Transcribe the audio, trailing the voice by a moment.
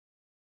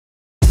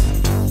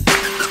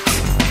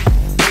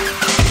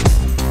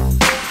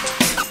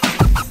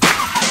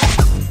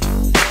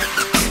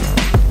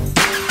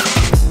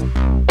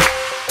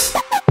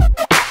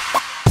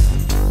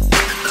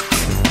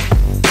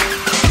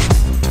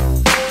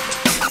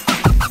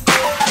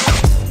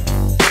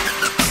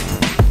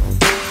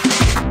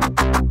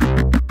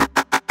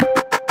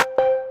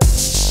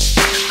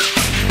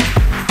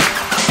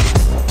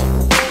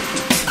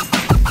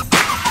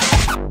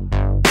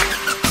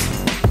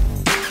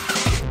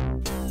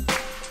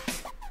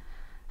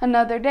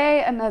Another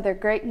day, another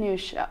great news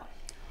show.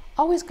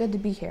 Always good to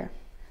be here.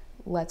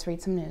 Let's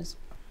read some news.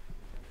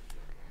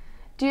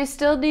 Do you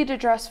still need a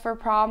dress for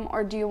prom,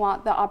 or do you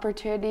want the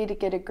opportunity to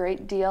get a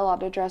great deal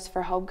on a dress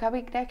for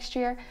homecoming next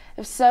year?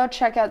 If so,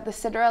 check out the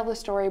Cinderella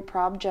Story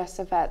Prom Dress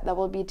event that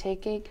will be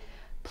taking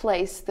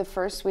place the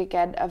first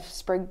weekend of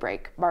spring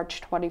break, March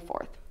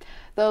 24th.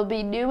 There will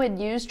be new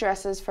and used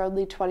dresses for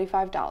only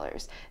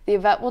 $25. The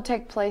event will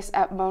take place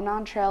at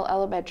Monon Trail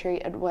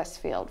Elementary in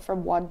Westfield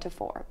from 1 to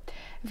 4.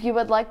 If you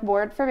would like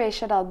more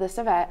information on this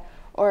event,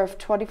 or if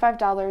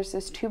 $25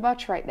 is too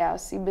much right now,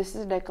 see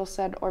Mrs.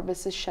 Nicholson or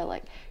Mrs.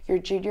 Schilling, your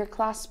junior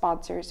class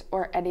sponsors,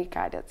 or any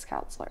guidance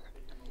counselor.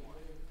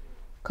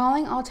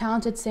 Calling all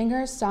talented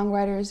singers,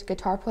 songwriters,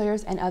 guitar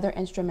players, and other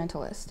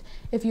instrumentalists.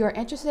 If you are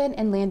interested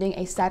in landing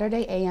a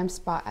Saturday AM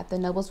spot at the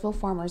Noblesville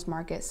Farmers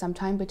Market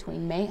sometime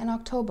between May and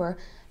October,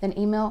 then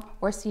email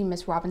or see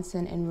Miss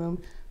Robinson in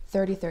room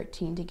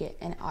 3013 to get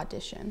an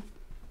audition.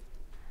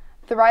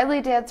 The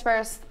Riley Dance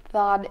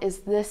Marathon is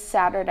this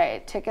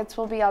Saturday. Tickets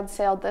will be on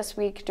sale this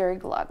week during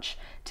lunch.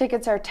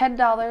 Tickets are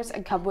 $10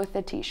 and come with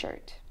a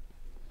t-shirt.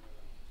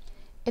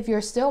 If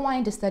you're still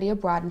wanting to study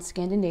abroad in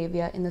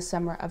Scandinavia in the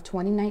summer of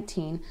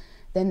 2019,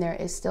 then there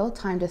is still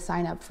time to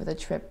sign up for the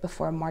trip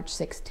before March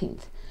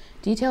 16th.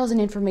 Details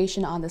and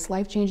information on this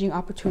life-changing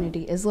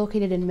opportunity is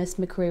located in Miss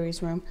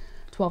McCreary's room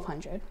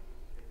 1200.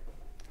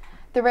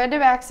 The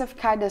Random Acts of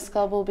Kindness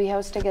Club will be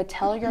hosting a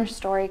Tell Your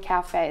Story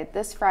Cafe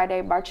this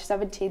Friday, March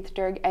 17th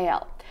during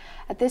AL.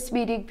 At this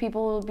meeting,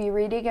 people will be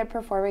reading and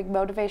performing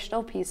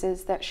motivational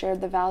pieces that share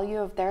the value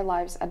of their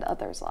lives and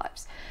others'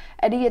 lives.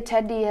 Any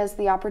attendee has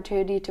the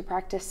opportunity to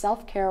practice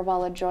self-care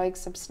while enjoying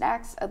some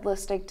snacks and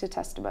listening to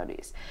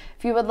testimonies.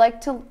 If you would like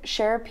to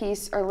share a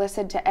piece or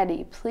listen to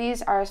any,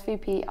 please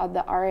RSVP on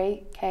the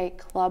RAK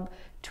Club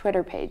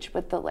Twitter page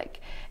with the link.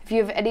 If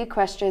you have any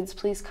questions,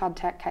 please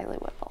contact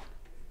Kylie Whipple.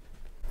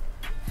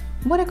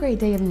 What a great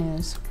day of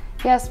news.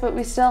 Yes, but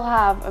we still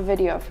have a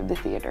video from the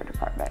theater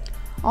department.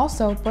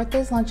 Also,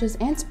 birthdays, lunches,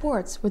 and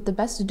sports with the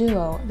best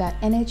duo that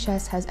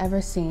NHS has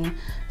ever seen,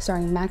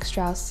 starring Max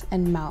Strauss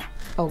and Mount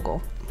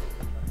Ogle.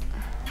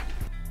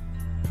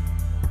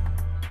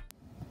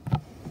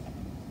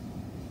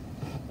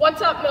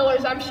 What's up,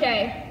 Millers? I'm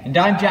Shay. And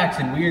I'm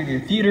Jackson. We are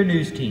your theater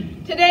news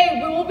team.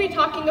 Today, we will be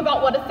talking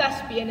about what a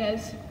thespian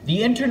is.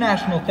 The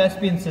International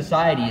Thespian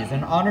Society is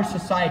an honor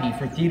society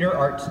for theater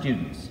art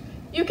students.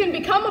 You can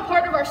become a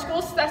part of our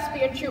school's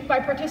thespian troupe by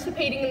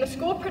participating in the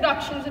school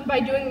productions and by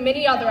doing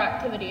many other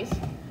activities.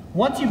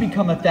 Once you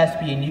become a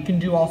thespian, you can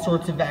do all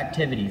sorts of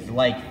activities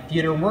like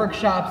theater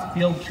workshops,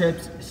 field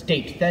trips,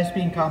 state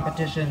thespian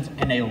competitions,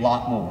 and a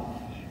lot more.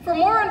 For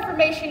more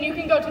information, you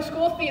can go to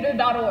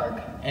schooltheater.org.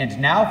 And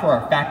now for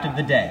our fact of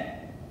the day.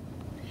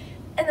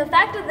 And the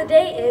fact of the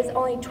day is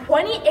only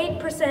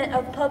 28%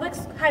 of public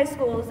high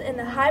schools in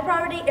the high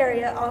poverty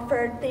area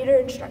offer theater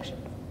instruction.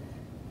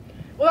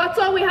 Well, that's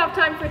all we have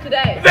time for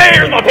today.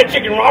 There's my pet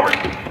chicken, Robert.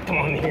 Come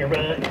on here,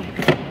 bud.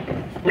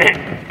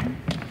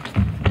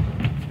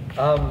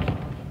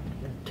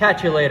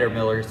 Catch you later,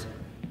 Millers.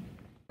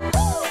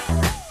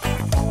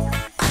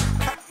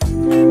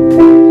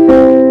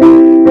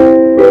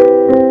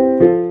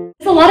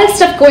 There's a lot of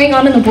stuff going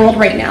on in the world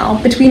right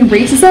now. Between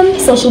racism,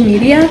 social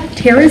media,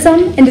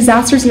 terrorism, and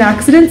disasters and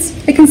accidents,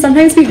 it can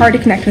sometimes be hard to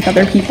connect with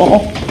other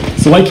people.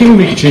 So why can't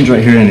we make a change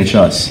right here at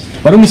NHS?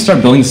 Why don't we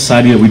start building a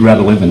society that we'd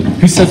rather live in?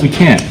 Who says we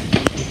can't?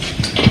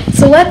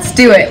 So let's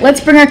do it. Let's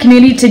bring our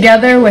community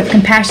together with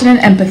compassion and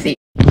empathy.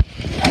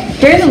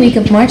 During the week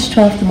of March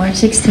 12th to March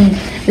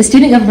 16th, the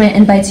student government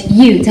invites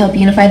you to help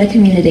unify the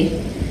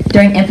community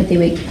during Empathy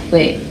Week.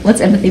 Wait,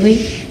 what's Empathy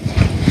Week?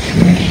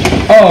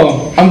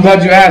 Oh, I'm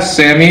glad you asked,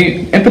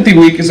 Sammy. Empathy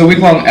Week is a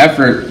week-long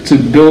effort to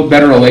build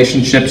better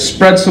relationships,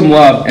 spread some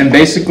love, and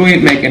basically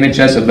make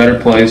NHS a better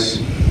place.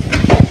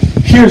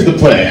 Here's the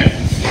plan.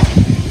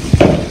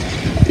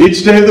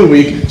 Each day of the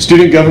week,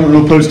 student government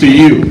will pose to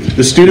you,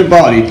 the student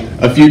body,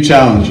 a few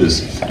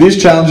challenges.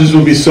 These challenges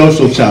will be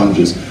social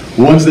challenges,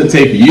 ones that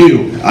take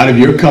you out of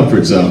your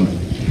comfort zone.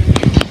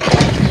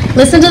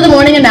 Listen to the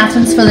morning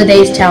announcements for the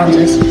day's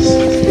challenges.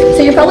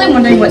 So you're probably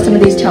wondering what some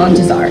of these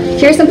challenges are.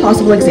 Here are some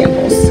possible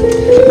examples.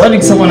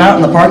 Letting someone out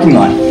in the parking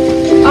lot.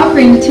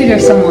 Offering to tutor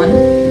someone.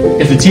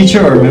 If a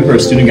teacher or a member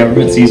of student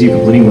government sees you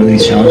completing one of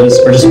these challenges,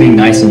 or just being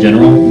nice in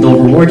general, they'll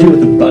reward you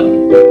with a button.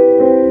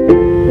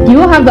 You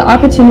will have the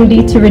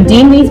opportunity to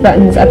redeem these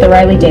buttons at the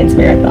Riley Dance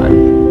Marathon.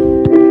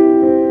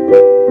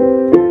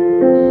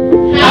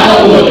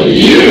 How will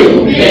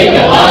you make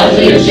a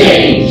positive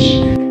change?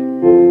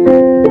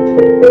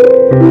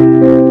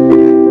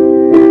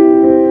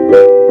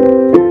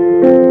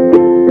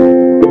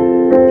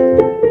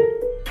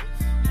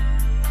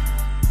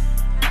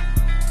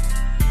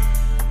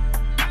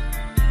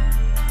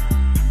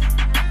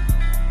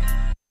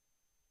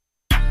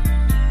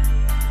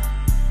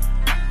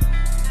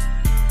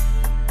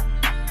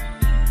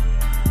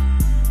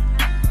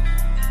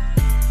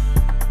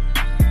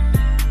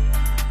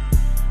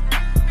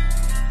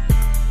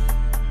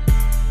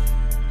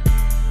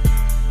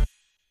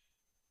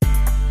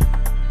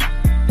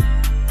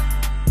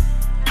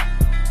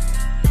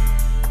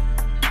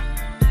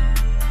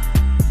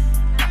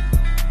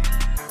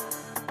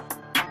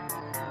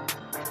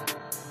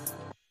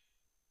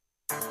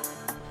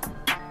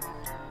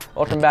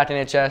 Welcome back to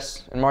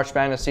NHS, and March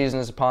Madness season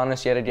is upon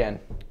us yet again.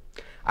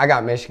 I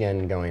got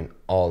Michigan going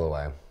all the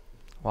way.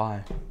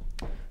 Why?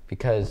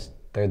 Because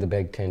they're the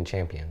Big Ten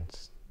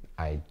champions.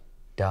 I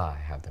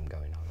have them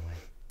going all the way.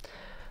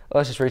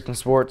 Let's just read some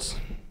sports.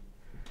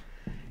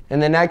 In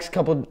the next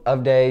couple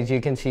of days, you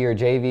can see your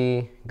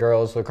JV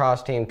girls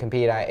lacrosse team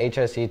compete at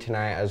HSC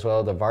tonight, as well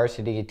as the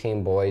varsity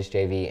team boys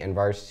JV and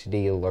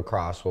varsity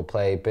lacrosse will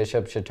play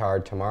Bishop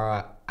Chatard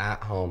tomorrow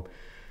at home.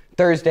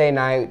 Thursday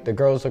night, the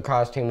girls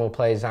lacrosse team will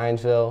play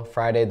Zionsville.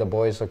 Friday, the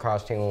boys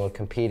lacrosse team will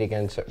compete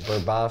against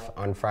Verbuff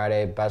on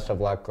Friday. Best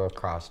of luck,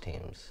 lacrosse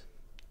teams.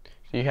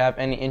 Do you have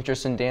any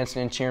interest in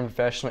dancing and cheering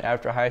professionally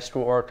after high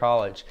school or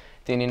college?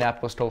 The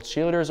Indianapolis Colts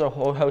cheerleaders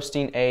are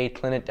hosting a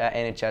clinic at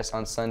NHS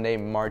on Sunday,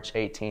 March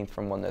 18th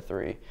from 1 to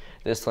 3.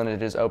 This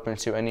clinic is open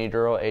to any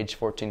girl age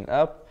 14 and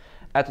up.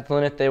 At the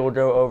clinic, they will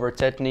go over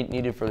technique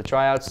needed for the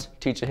tryouts,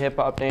 teach a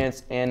hip-hop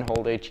dance, and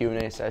hold a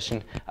Q&A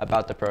session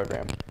about the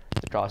program.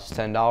 The cost is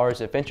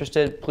 $10. If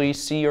interested,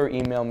 please see or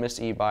email Miss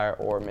Ebeyer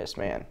or Miss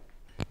Mann.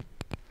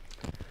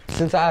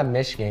 Since I have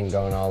Michigan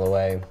going all the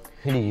way,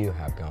 who do you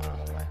have going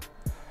all the way?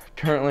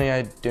 Currently,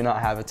 I do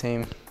not have a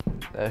team.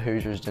 The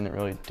Hoosiers didn't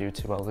really do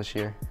too well this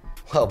year.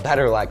 Well,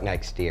 better luck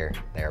next year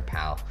there,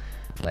 pal.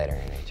 Later,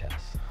 NHS.